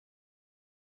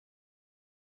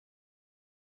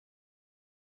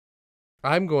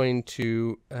I'm going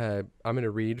to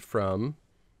read from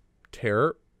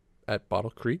Terror at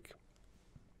Bottle Creek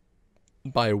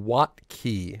by Watt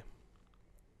Key.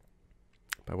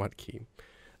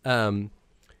 Um,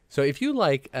 so if you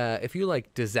like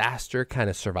disaster kind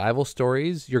of survival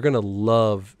stories, you're gonna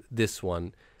love this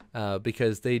one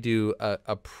because they do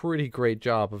a pretty great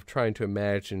job of trying to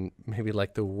imagine maybe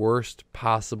like the worst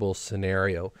possible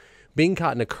scenario. Being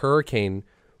caught in a hurricane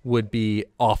would be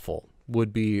awful,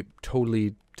 would be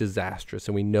totally disastrous,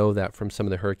 and we know that from some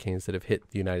of the hurricanes that have hit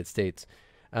the United States.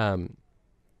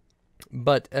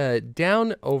 But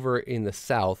down over in the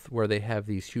south, where they have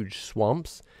these huge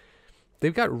swamps,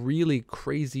 they've got really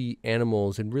crazy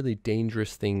animals and really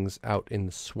dangerous things out in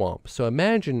the swamp. So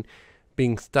imagine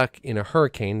being stuck in a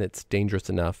hurricane that's dangerous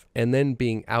enough, and then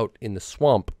being out in the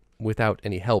swamp without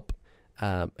any help.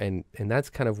 And that's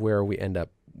kind of where we end up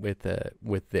with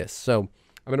this. So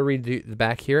I'm going to read the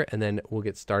back here, and then we'll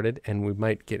get started. And we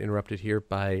might get interrupted here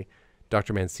by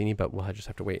Dr. Mancini, but we'll just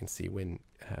have to wait and see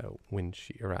when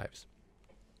she arrives.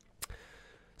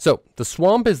 So the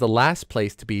swamp is the last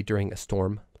place to be during a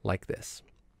storm like this.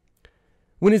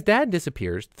 When his dad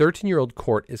disappears, 13-year-old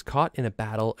Court is caught in a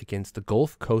battle against the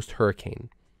Gulf Coast hurricane.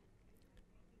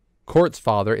 Court's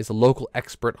father is a local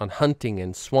expert on hunting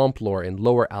and swamp lore in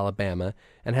lower Alabama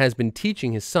and has been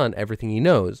teaching his son everything he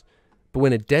knows. But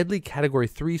when a deadly Category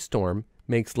 3 storm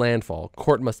makes landfall,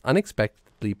 Court must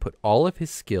unexpectedly put all of his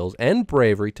skills and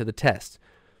bravery to the test.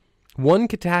 One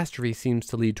catastrophe seems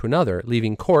to lead to another,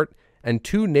 leaving Court and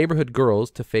two neighborhood girls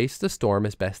to face the storm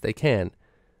as best they can.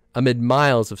 Amid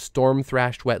miles of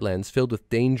storm-thrashed wetlands filled with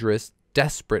dangerous,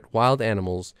 desperate wild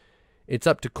animals, it's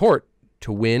up to Court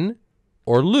to win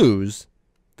or lose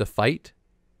the fight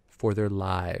for their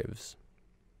lives.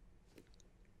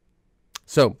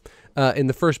 So, in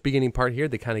the first beginning part here,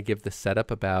 they kind of give the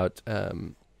setup about,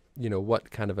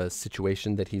 what kind of a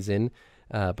situation that he's in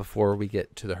before we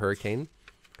get to the hurricane.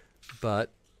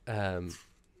 But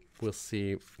we'll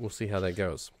see how that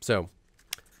goes. So,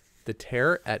 The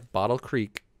Terror at Bottle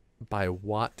Creek by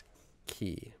Watt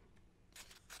Key.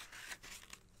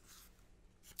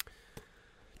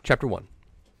 Chapter 1.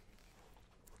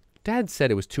 Dad said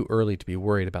it was too early to be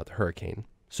worried about the hurricane.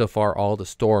 So far, all the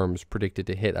storms predicted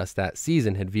to hit us that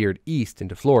season had veered east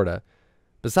into Florida.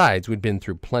 Besides, we'd been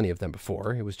through plenty of them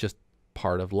before. It was just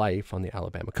part of life on the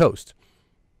Alabama coast.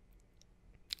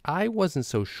 I wasn't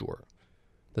so sure.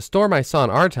 The storm I saw on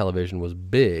our television was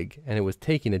big, and it was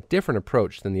taking a different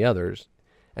approach than the others.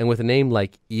 And with a name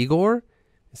like Igor,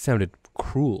 it sounded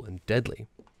cruel and deadly.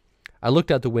 I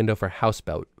looked out the window for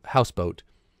houseboat.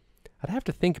 I'd have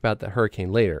to think about the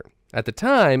hurricane later. At the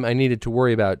time, I needed to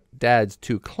worry about Dad's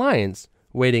two clients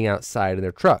waiting outside in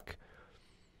their truck.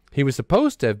 He was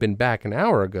supposed to have been back an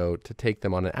hour ago to take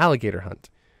them on an alligator hunt.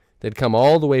 They'd come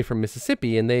all the way from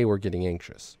Mississippi, and they were getting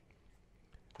anxious.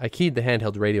 I keyed the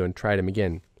handheld radio and tried him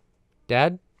again.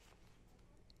 Dad?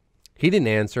 He didn't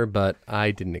answer, but I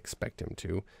didn't expect him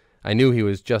to. I knew he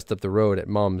was just up the road at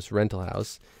Mom's rental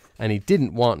house, and he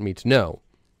didn't want me to know.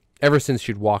 Ever since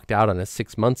she'd walked out on us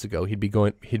 6 months ago, he'd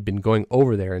been going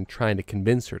over there and trying to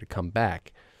convince her to come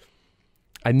back.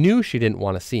 I knew she didn't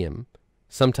want to see him.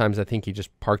 Sometimes I think he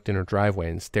just parked in her driveway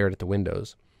and stared at the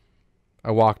windows.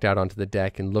 I walked out onto the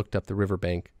deck and looked up the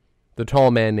riverbank. The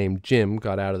tall man named Jim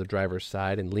got out of the driver's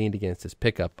side and leaned against his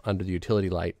pickup under the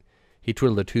utility light. He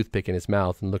twiddled a toothpick in his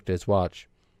mouth and looked at his watch.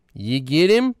 "You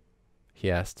get him?" he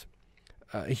asked.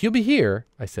 He'll be here,"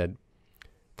 I said.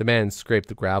 The man scraped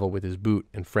the gravel with his boot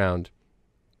and frowned.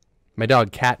 My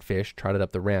dog Catfish trotted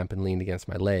up the ramp and leaned against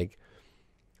my leg.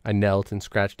 I knelt and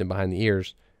scratched him behind the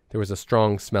ears. There was a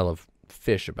strong smell of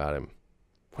fish about him.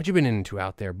 "What you been into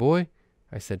out there, boy?"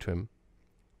 I said to him.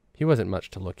 He wasn't much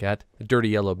to look at, a dirty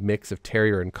yellow mix of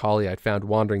terrier and collie I'd found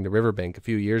wandering the riverbank a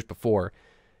few years before.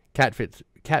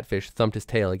 Catfish thumped his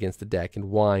tail against the deck and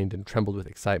whined and trembled with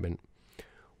excitement.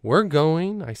 "We're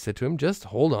going," I said to him. "Just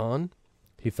hold on."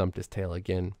 He thumped his tail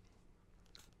again.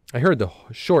 I heard the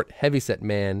short, heavy-set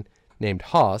man named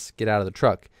Hoss get out of the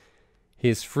truck.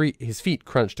 His feet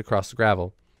crunched across the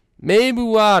gravel. "Maybe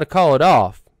we ought to call it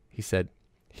off," he said.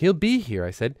 "He'll be here," I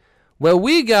said. "Well,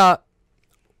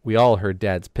 We all heard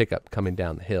Dad's pickup coming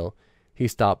down the hill. He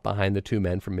stopped behind the two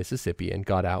men from Mississippi and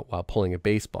got out while pulling a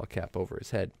baseball cap over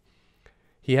his head.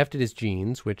 He hefted his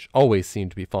jeans, which always seemed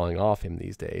to be falling off him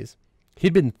these days.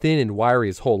 He'd been thin and wiry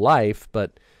his whole life,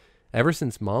 but ever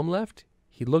since Mom left,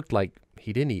 he looked like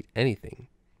he didn't eat anything.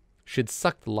 She'd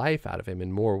sucked the life out of him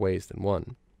in more ways than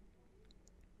one.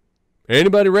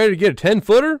 "Anybody ready to get a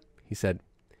 10-footer?" he said.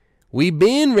 "We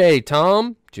been ready,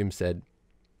 Tom," Jim said.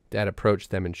 Dad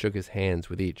approached them and shook his hands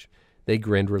with each. They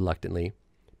grinned reluctantly.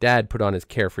 Dad put on his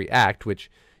carefree act,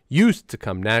 which used to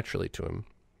come naturally to him.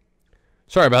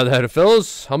 "Sorry about that,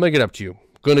 fellas. I'll make it up to you.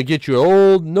 Gonna get you an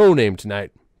old no-name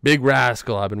tonight. Big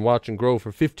rascal I've been watching grow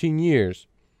for 15 years.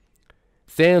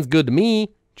 "Sounds good to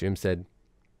me," Jim said.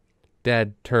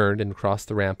 Dad turned and crossed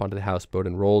the ramp onto the houseboat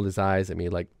and rolled his eyes at me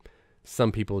like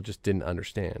some people just didn't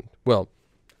understand. Well,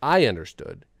 I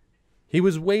understood. He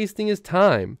was wasting his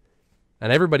time,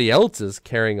 and everybody else is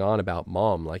carrying on about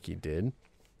Mom like he did.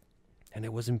 And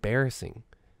it was embarrassing.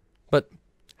 But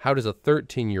how does a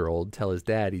 13-year-old tell his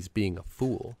dad he's being a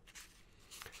fool?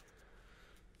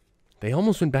 "They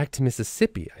almost went back to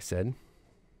Mississippi," I said.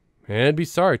 "And I'd be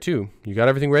sorry, too. You got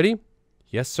everything ready?"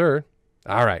 "Yes, sir."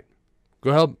 "All right.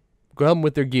 Go help them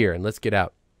with their gear, and let's get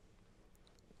out."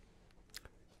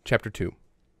 Chapter 2.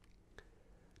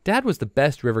 Dad was the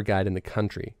best river guide in the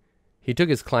country. He took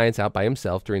his clients out by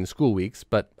himself during the school weeks,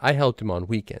 but I helped him on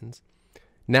weekends.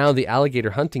 Now the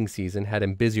alligator hunting season had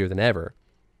him busier than ever.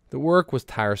 The work was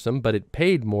tiresome, but it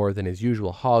paid more than his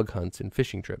usual hog hunts and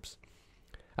fishing trips.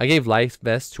 I gave life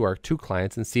vests to our 2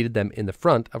 clients and seated them in the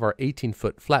front of our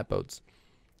 18-foot flats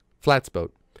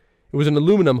boat. It was an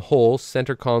aluminum hull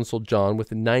center console John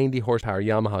with a 90-horsepower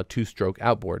Yamaha 2-stroke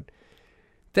outboard.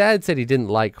 Dad said he didn't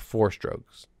like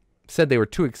 4-strokes. Said they were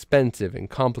too expensive and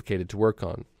complicated to work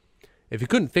on. If he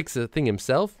couldn't fix the thing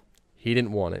himself, he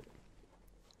didn't want it.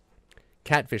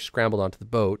 Catfish scrambled onto the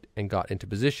boat and got into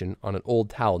position on an old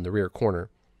towel in the rear corner.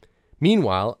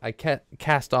 Meanwhile, I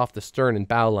cast off the stern and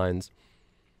bow lines.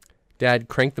 Dad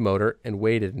cranked the motor and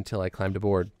waited until I climbed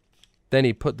aboard. Then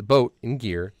he put the boat in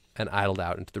gear and idled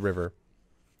out into the river.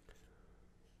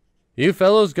 "You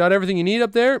fellows got everything you need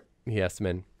up there?" he asked the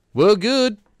men. "Well,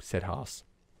 good," said Haas.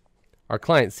 Our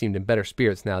clients seemed in better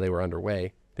spirits now they were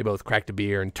underway. They both cracked a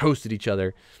beer and toasted each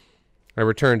other. I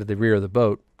returned to the rear of the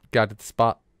boat, got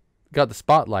the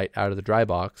spotlight out of the dry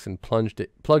box, and plugged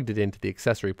it into the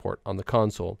accessory port on the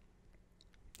console.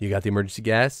 "You got the emergency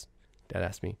gas?" Dad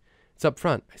asked me. "It's up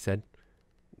front," I said.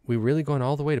 "We really going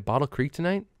all the way to Bottle Creek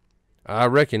tonight?" "I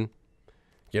reckon.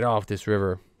 Get off this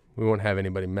river. We won't have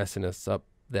anybody messing us up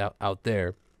out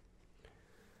there."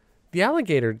 The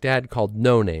alligator Dad called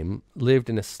No Name lived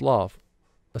in a slough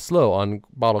on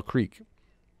Bottle Creek.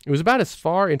 It was about as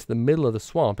far into the middle of the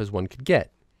swamp as one could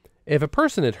get. If a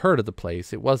person had heard of the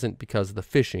place, it wasn't because of the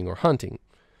fishing or hunting.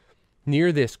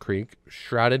 Near this creek,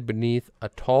 shrouded beneath a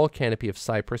tall canopy of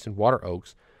cypress and water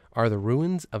oaks, are the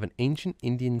ruins of an ancient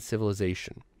Indian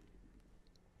civilization.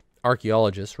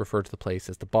 Archaeologists refer to the place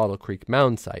as the Bottle Creek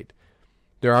Mound Site.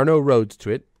 There are no roads to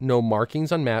it, no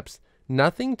markings on maps,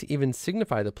 nothing to even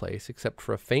signify the place except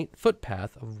for a faint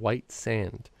footpath of white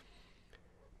sand.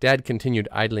 Dad continued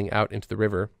idling out into the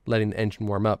river, letting the engine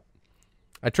warm up.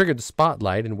 I triggered the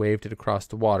spotlight and waved it across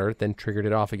the water, then triggered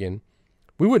it off again.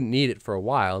 We wouldn't need it for a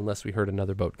while unless we heard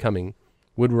another boat coming.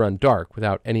 Would run dark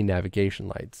without any navigation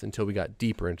lights until we got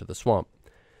deeper into the swamp.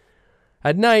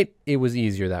 At night, it was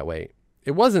easier that way.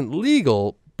 It wasn't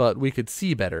legal, but we could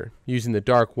see better, using the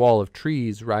dark wall of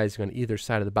trees rising on either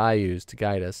side of the bayous to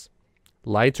guide us.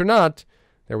 Lights or not,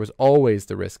 there was always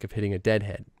the risk of hitting a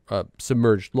deadhead, a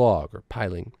submerged log, or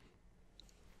piling.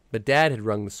 But Dad had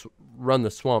run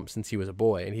the swamp since he was a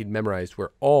boy, and he'd memorized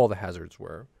where all the hazards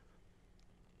were.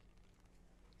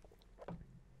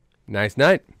 "Nice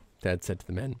night," Dad said to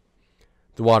the men.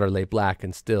 The water lay black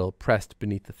and still, pressed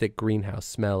beneath the thick greenhouse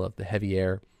smell of the heavy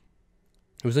air.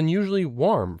 It was unusually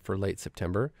warm for late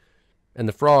September, and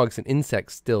the frogs and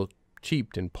insects still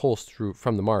cheeped and pulsed through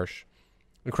from the marsh.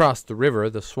 Across the river,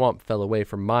 the swamp fell away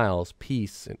for miles,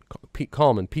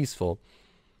 calm and peaceful.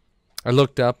 I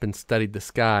looked up and studied the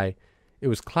sky. It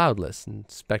was cloudless and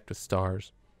specked with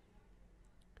stars.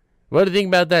 "What do you think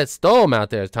about that storm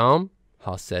out there, Tom?"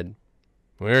 Haas said.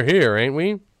 "We're here, ain't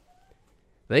we?"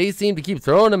 "They seem to keep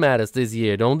throwing them at us this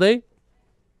year, don't they?"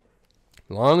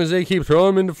 "As long as they keep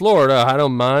throwing them into Florida, I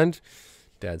don't mind,"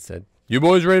 Dad said. "You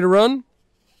boys ready to run?"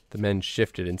 The men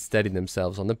shifted and steadied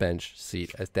themselves on the bench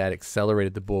seat as Dad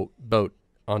accelerated the boat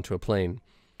onto a plane.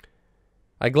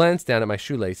 I glanced down at my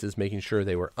shoelaces, making sure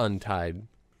they were untied.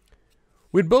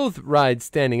 We'd both ride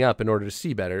standing up in order to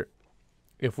see better.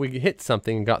 If we hit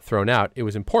something and got thrown out, it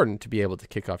was important to be able to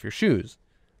kick off your shoes.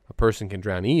 A person can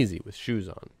drown easy with shoes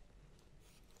on.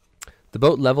 The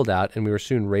boat leveled out, and we were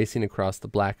soon racing across the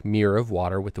black mirror of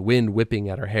water with the wind whipping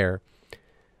at our hair.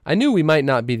 I knew we might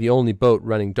not be the only boat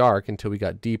running dark until we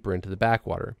got deeper into the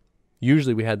backwater.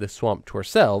 Usually we had the swamp to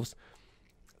ourselves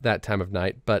that time of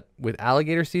night, but with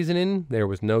alligator season in, there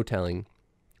was no telling.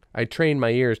 I trained my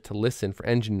ears to listen for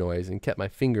engine noise and kept my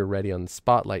finger ready on the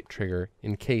spotlight trigger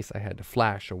in case I had to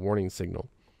flash a warning signal.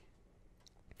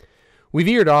 We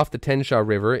veered off the Tenshaw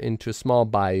River into a small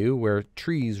bayou where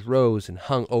trees rose and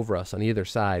hung over us on either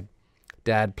side.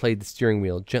 Dad played the steering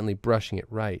wheel, gently brushing it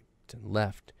right and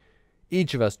left,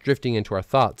 each of us drifting into our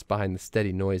thoughts behind the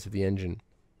steady noise of the engine.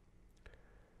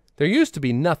 There used to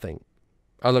be nothing.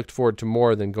 I looked forward to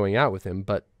more than going out with him,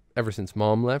 but ever since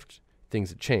Mom left, things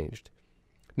had changed.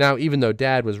 Now, even though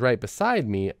Dad was right beside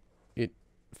me, it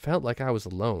felt like I was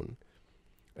alone.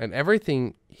 And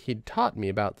everything he'd taught me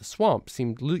about the swamp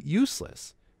seemed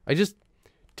useless. I just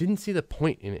didn't see the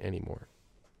point in it anymore.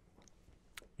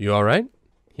 "You all right?"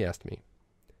 he asked me.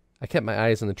 I kept my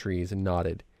eyes on the trees and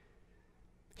nodded.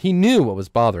 He knew what was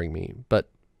bothering me, but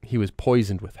he was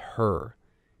poisoned with her.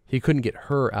 He couldn't get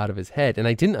her out of his head, and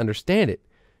I didn't understand it.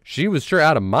 She was sure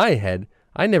out of my head.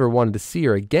 I never wanted to see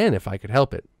her again if I could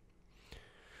help it.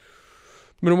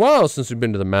 "Been a while since we've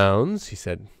been to the mounds," he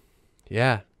said.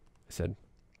 "Yeah," I said.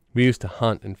 We used to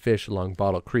hunt and fish along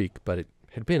Bottle Creek, but it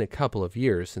had been a couple of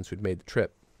years since we'd made the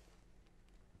trip.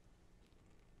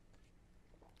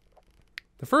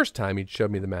 The first time he'd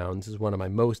showed me the mounds is one of my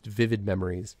most vivid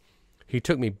memories. He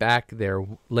took me back there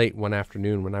late one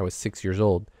afternoon when I was 6 years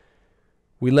old.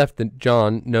 We left the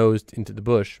John nosed into the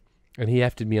bush, and he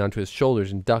hefted me onto his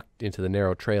shoulders and ducked into the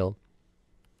narrow trail.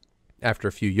 After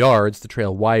a few yards, the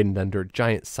trail widened under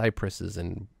giant cypresses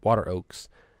and water oaks.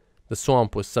 The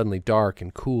swamp was suddenly dark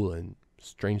and cool and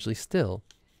strangely still.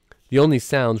 The only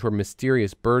sounds were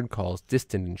mysterious bird calls,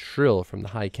 distant and shrill from the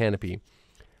high canopy,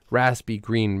 raspy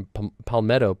green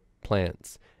palmetto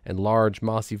plants, and large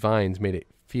mossy vines made it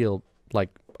feel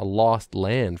like a lost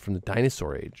land from the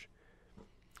dinosaur age.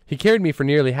 He carried me for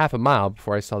nearly half a mile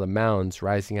before I saw the mounds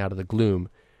rising out of the gloom.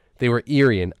 They were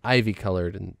eerie and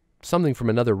ivy-colored and something from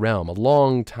another realm, a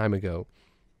long time ago.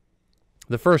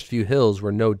 The first few hills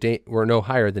were no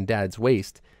higher than Dad's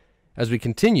waist. As we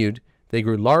continued, they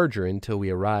grew larger until we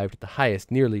arrived at the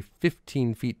highest, nearly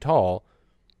 15 feet tall,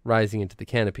 rising into the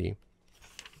canopy.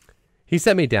 He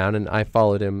set me down, and I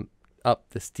followed him up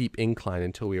the steep incline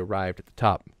until we arrived at the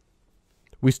top.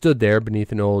 We stood there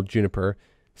beneath an old juniper,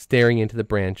 staring into the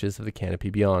branches of the canopy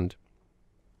beyond.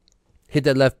 "Hit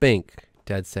that left bank,"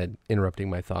 Dad said, interrupting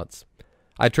my thoughts.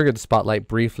 I triggered the spotlight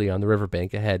briefly on the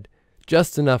riverbank ahead,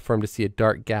 just enough for him to see a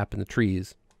dark gap in the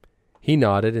trees. He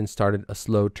nodded and started a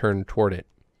slow turn toward it.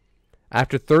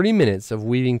 After 30 minutes of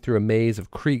weaving through a maze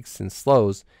of creeks and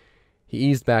sloughs, he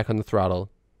eased back on the throttle.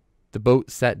 The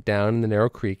boat sat down in the narrow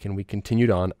creek, and we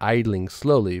continued on, idling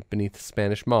slowly beneath the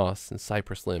Spanish moss and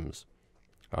cypress limbs.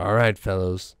 "All right,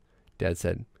 fellows," Dad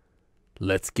said.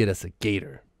 "Let's get us a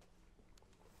gator."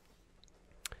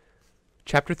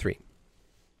 Chapter 3.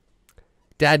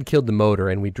 Dad killed the motor,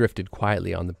 and we drifted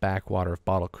quietly on the backwater of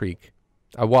Bottle Creek.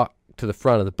 I walked to the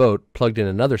front of the boat, plugged in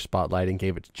another spotlight, and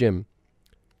gave it to Jim.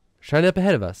 "Shine up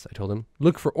ahead of us," I told him.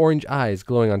 "Look for orange eyes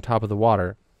glowing on top of the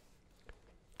water."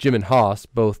 Jim and Hoss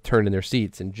both turned in their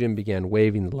seats, and Jim began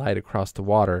waving the light across the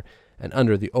water and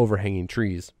under the overhanging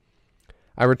trees.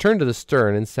 I returned to the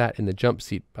stern and sat in the jump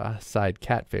seat beside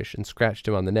Catfish and scratched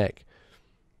him on the neck.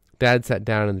 Dad sat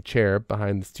down in the chair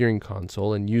behind the steering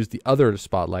console and used the other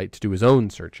spotlight to do his own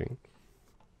searching.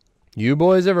 "You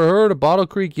boys ever heard of Bottle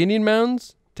Creek Indian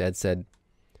mounds?" Dad said.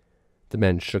 The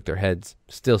men shook their heads,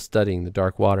 still studying the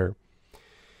dark water.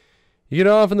 "You get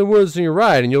off in the woods on your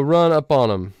right and you'll run up on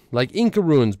 'em, like Inca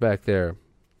ruins back there."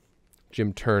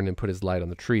 Jim turned and put his light on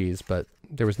the trees, but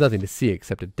there was nothing to see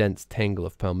except a dense tangle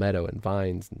of palmetto and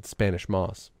vines and Spanish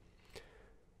moss.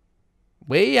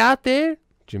 "Way out there,"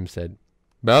 Jim said.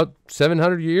 "About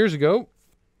 700 years ago,"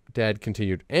 Dad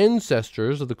continued,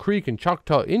 "ancestors of the Creek and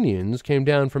Choctaw Indians came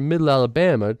down from middle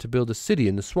Alabama to build a city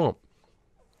in the swamp.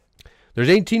 There's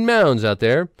 18 mounds out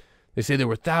there. They say there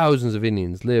were thousands of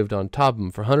Indians lived on top of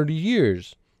them for hundreds of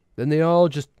years. Then they all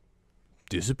just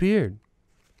disappeared."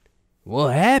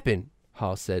 "What happened?"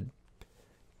 Hoss said.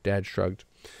 Dad shrugged.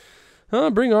 "I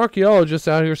bring archaeologists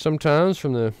out here sometimes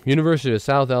from the University of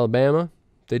South Alabama.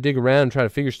 They dig around and try to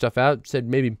figure stuff out. Said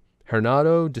maybe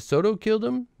Hernando de Soto killed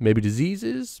them. Maybe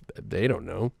diseases. They don't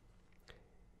know."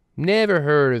 "Never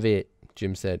heard of it,"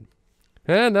 Jim said.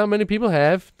 Not many people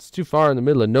have. It's too far in the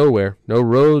middle of nowhere. No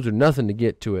roads or nothing to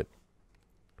get to it."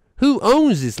 "Who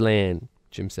owns this land?"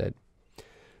 Jim said.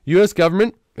 "U.S.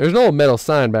 government. There's an old metal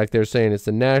sign back there saying it's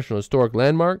a National Historic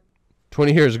Landmark.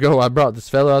 20 years ago, I brought this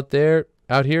fellow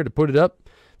out here to put it up.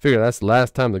 Figure that's the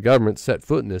last time the government set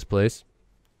foot in this place."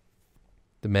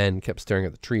 The men kept staring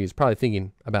at the trees, probably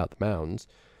thinking about the mounds.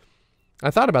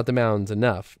 I thought about the mounds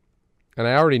enough, and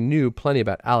I already knew plenty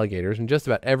about alligators and just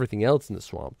about everything else in the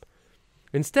swamp.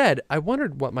 Instead, I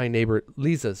wondered what my neighbor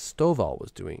Lisa Stovall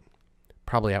was doing.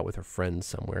 Probably out with her friends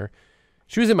somewhere.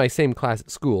 She was in my same class at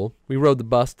school. We rode the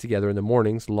bus together in the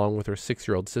mornings along with her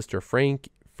 6-year-old sister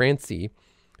Francie.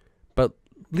 But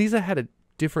Lisa had a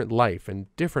different life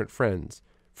and different friends.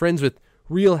 Friends with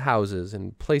real houses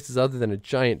and places other than a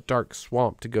giant dark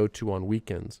swamp to go to on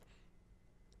weekends.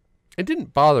 It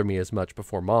didn't bother me as much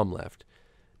before Mom left.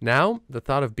 Now, the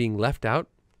thought of being left out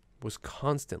was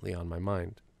constantly on my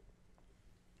mind.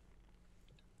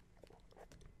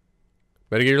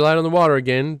 "Better get your light on the water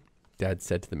again," Dad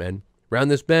said to the men. "Round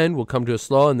this bend, we'll come to a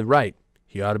slough on the right.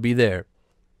 He ought to be there."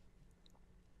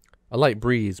 A light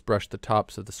breeze brushed the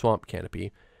tops of the swamp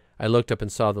canopy. I looked up and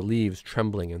saw the leaves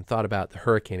trembling and thought about the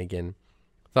hurricane again.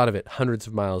 Thought of it hundreds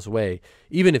of miles away.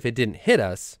 Even if it didn't hit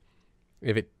us,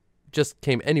 if it just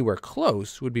came anywhere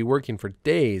close, we'd be working for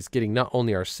days getting not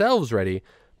only ourselves ready,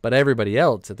 but everybody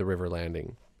else at the river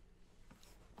landing.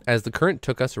 As the current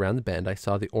took us around the bend, I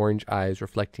saw the orange eyes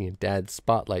reflecting in Dad's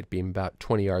spotlight beam about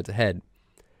 20 yards ahead.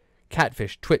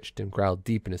 Catfish twitched and growled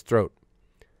deep in his throat.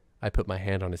 I put my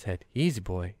hand on his head. "Easy,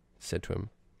 boy," said to him.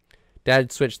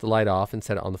 Dad switched the light off and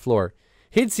set it on the floor.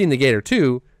 He'd seen the gator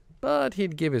too, but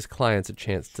he'd give his clients a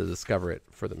chance to discover it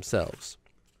for themselves.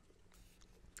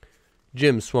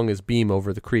 Jim swung his beam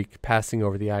over the creek, passing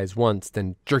over the eyes once,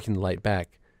 then jerking the light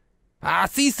back. "I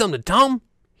see something, Tom,"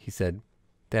 he said.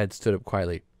 Dad stood up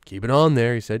quietly. "Keep it on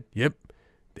there," he said. "Yep.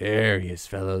 There he is,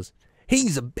 fellows."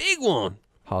 "He's a big one,"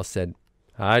 Hoss said.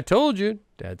 "I told you,"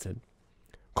 Dad said.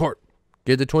 "Court,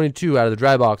 get the 22 out of the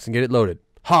dry box and get it loaded.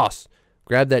 Hoss,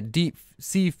 grab that deep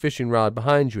sea fishing rod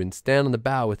behind you and stand on the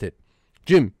bow with it.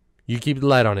 Jim, you keep the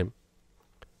light on him."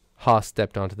 Hoss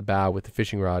stepped onto the bow with the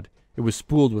fishing rod. It was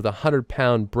spooled with a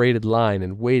 100-pound braided line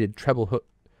and weighted treble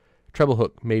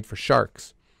hook made for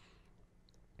sharks.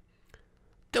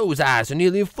 "Those eyes are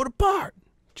nearly a foot apart,"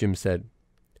 Jim said.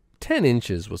 10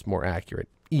 inches was more accurate,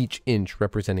 each inch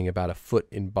representing about a foot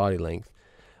in body length.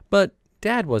 But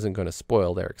Dad wasn't going to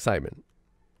spoil their excitement.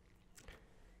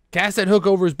 "Cast that hook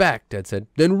over his back," Dad said.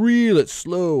 "Then reel it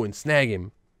slow and snag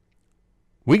him."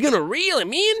 "We gonna reel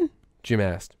him in?" Jim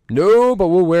asked. "No, but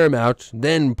we'll wear him out,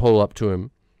 then pull up to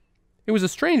him." It was a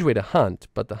strange way to hunt,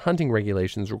 but the hunting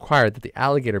regulations required that the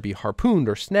alligator be harpooned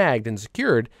or snagged and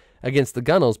secured against the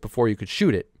gunnels before you could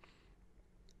shoot it.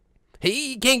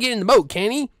 "He can't get in the boat,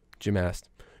 can he?" Jim asked.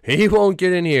 "He won't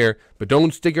get in here, but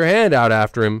don't stick your hand out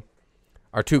after him."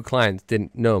 Our two clients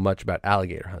didn't know much about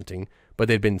alligator hunting, but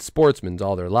they'd been sportsmen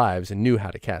all their lives and knew how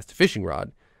to cast a fishing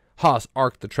rod. Hoss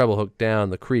arced the treble hook down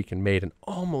the creek and made an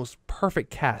almost perfect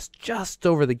cast just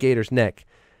over the gator's neck.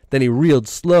 Then he reeled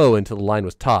slow until the line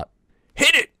was taut.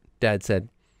 "Hit it," Dad said.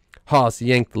 Hoss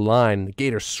yanked the line, and the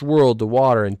gator swirled the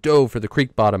water and dove for the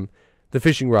creek bottom. The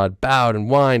fishing rod bowed and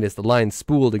whined as the line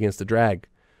spooled against the drag.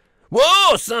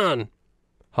 "Whoa, son!"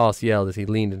 Hoss yelled as he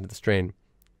leaned into the strain.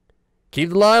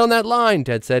 "Keep the line on that line,"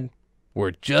 Dad said.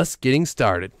 "We're just getting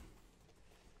started."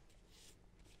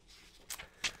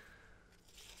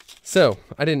 So,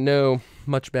 I didn't know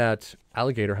much about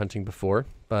alligator hunting before,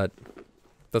 but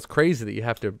that's crazy that you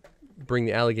have to bring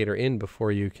the alligator in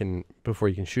before you can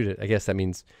shoot it. I guess that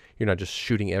means you're not just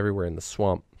shooting everywhere in the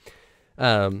swamp.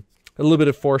 A little bit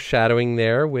of foreshadowing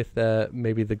there with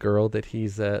maybe the girl that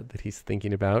he's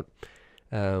thinking about.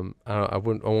 I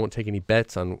won't take any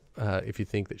bets on if you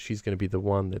think that she's going to be the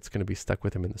one that's going to be stuck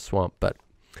with him in the swamp, but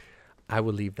I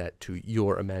will leave that to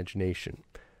your imagination.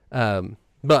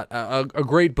 But a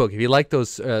great book. If you like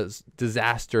those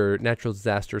natural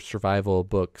disaster survival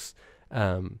books,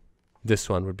 this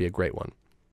one would be a great one.